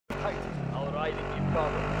I'll ride and keep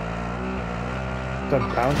cover. Got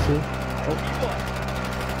bouncy. Oh.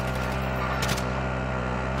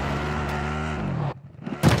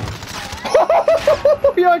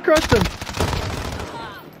 Yo, I crushed him!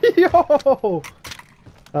 Yo!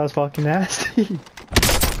 That was fucking nasty.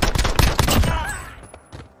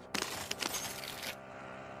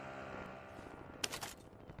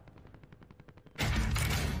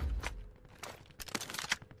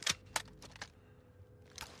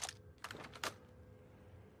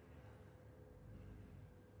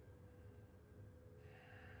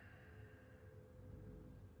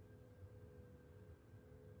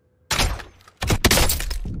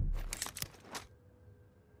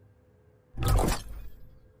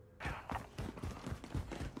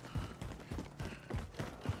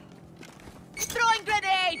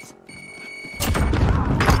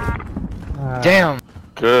 Damn.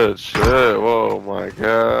 Good shit. Whoa, my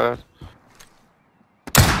God.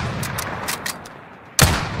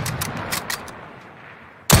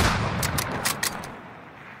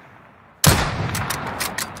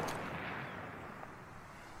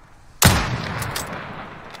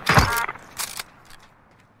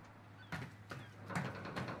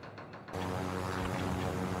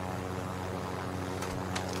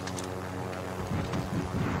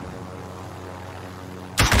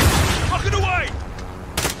 Fucking away!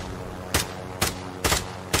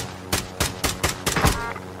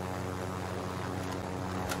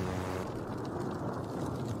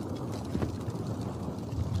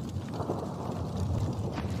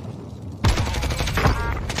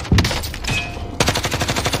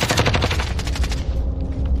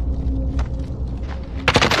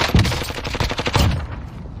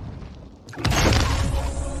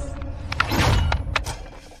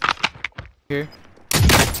 Here.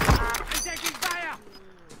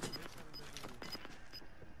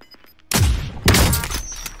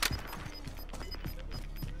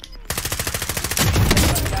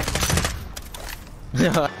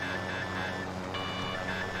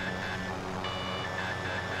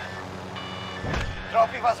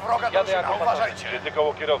 Tropi was wroga drużyna, uważajcie! Jedzie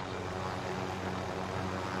koło kierowcy.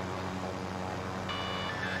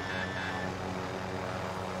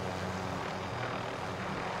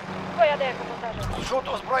 Pojadę jako pasażer. Rzut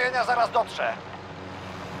uzbrojenia zaraz dotrze.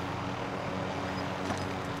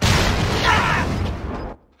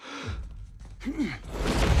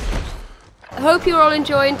 I hope you're all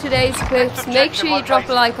enjoying today's clips. Make sure you drop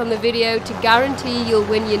a like on the video to guarantee you'll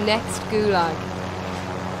win your next gulag.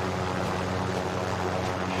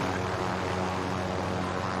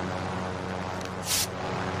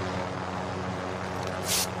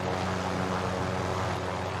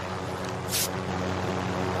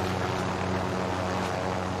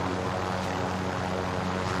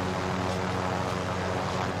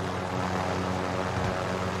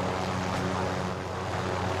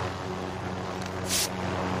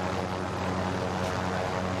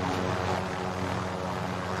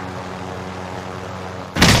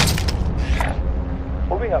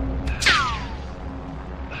 Moving up.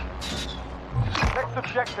 Next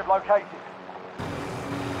objective located.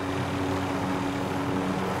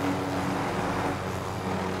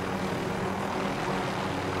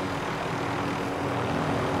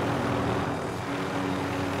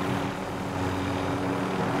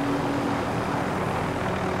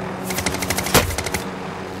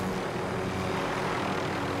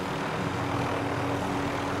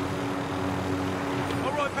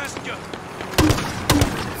 All right, passenger.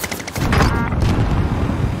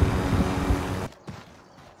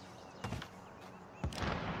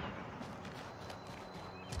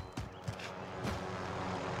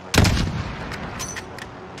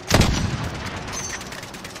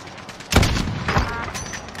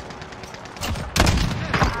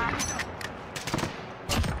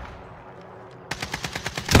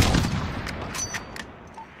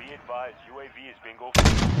 UAV is being overrun.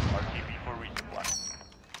 RTB for resupply.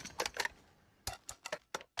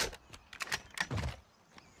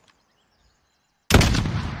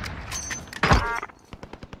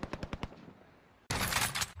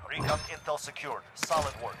 Recon intel secured.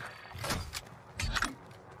 Solid work.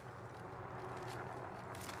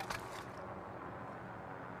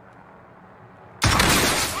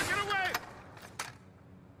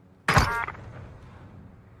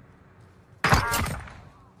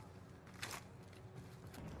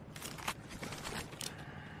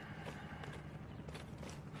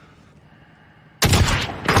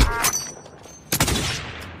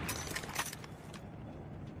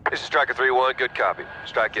 This is Striker 3-1, good copy.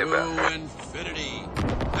 Strike inbound. To infinity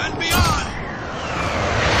and beyond!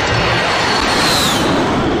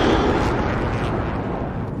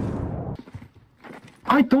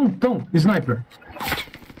 Ai, Tom, sniper.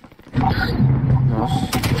 Nossa.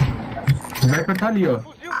 Sniper tá ali, ó.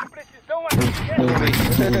 Fuzil de precisão aqui.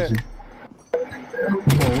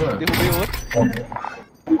 Boa. Derrubei outro.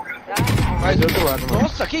 Mais do outro lado, mano.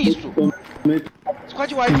 Nossa, que isso?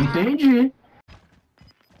 Squad wipe. Entendi.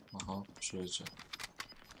 Aha, przyjedzie.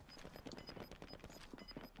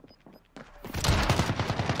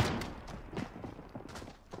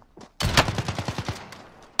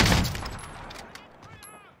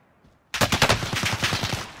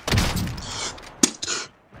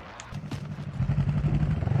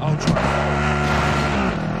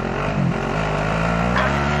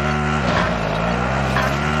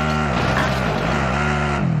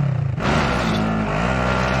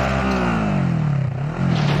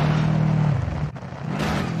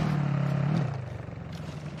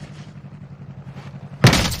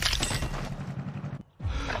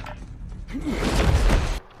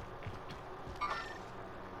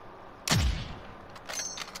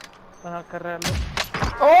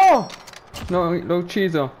 Oh! No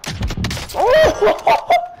cheese, oh.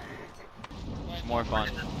 It's more fun.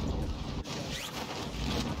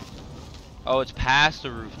 Oh, it's past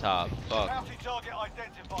the rooftop. Fuck. Bounty target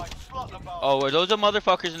identified. Slot the bar. Oh, are those the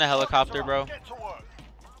motherfuckers in the helicopter, bro? Get to work.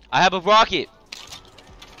 I have a rocket.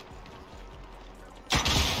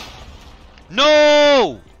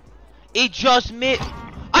 No! It just missed.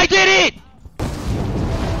 I did it!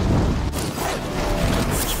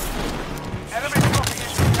 Enemy dropping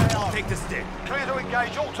into the AR. Take the stick. Clear to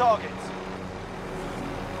engage all targets.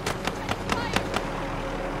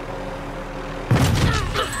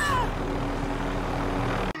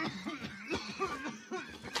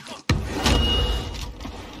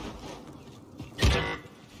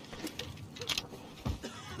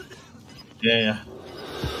 Yeah.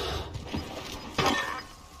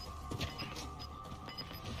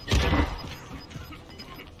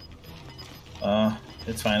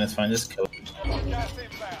 It's fine, just kill it. Gas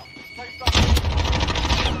inbound. Take some.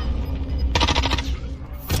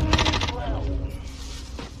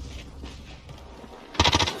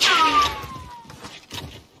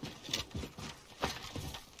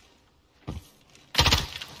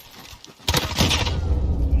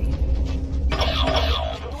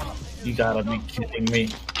 You gotta be kidding me.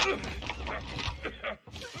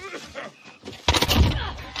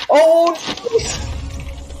 Oh!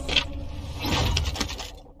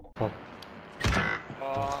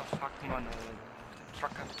 Oh, fuck, man.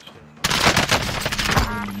 Truck hat gestellt.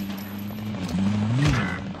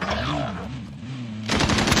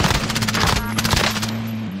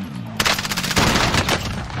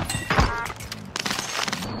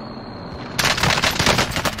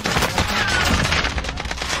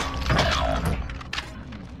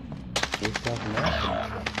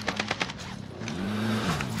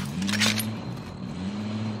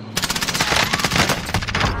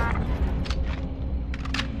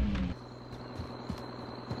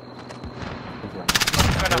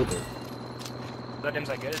 Gönnt ihm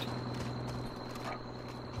sein Geld.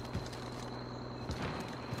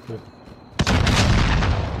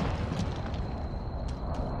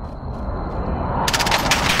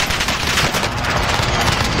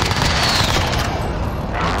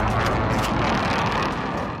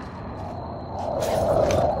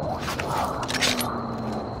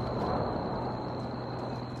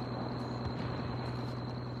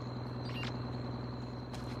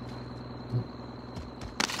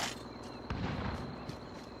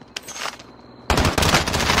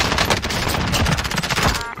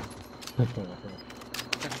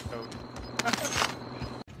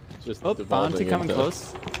 Just Oh, bounty coming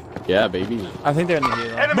close. Yeah, baby. I think they're in the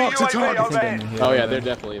helo. Enemy I think UAV they're in overhead. the helo. Oh yeah, they're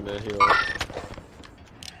definitely in the hero.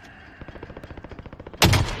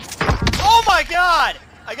 Oh my god!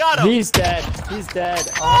 I got him! He's dead. He's dead.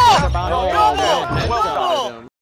 Oh, Oh,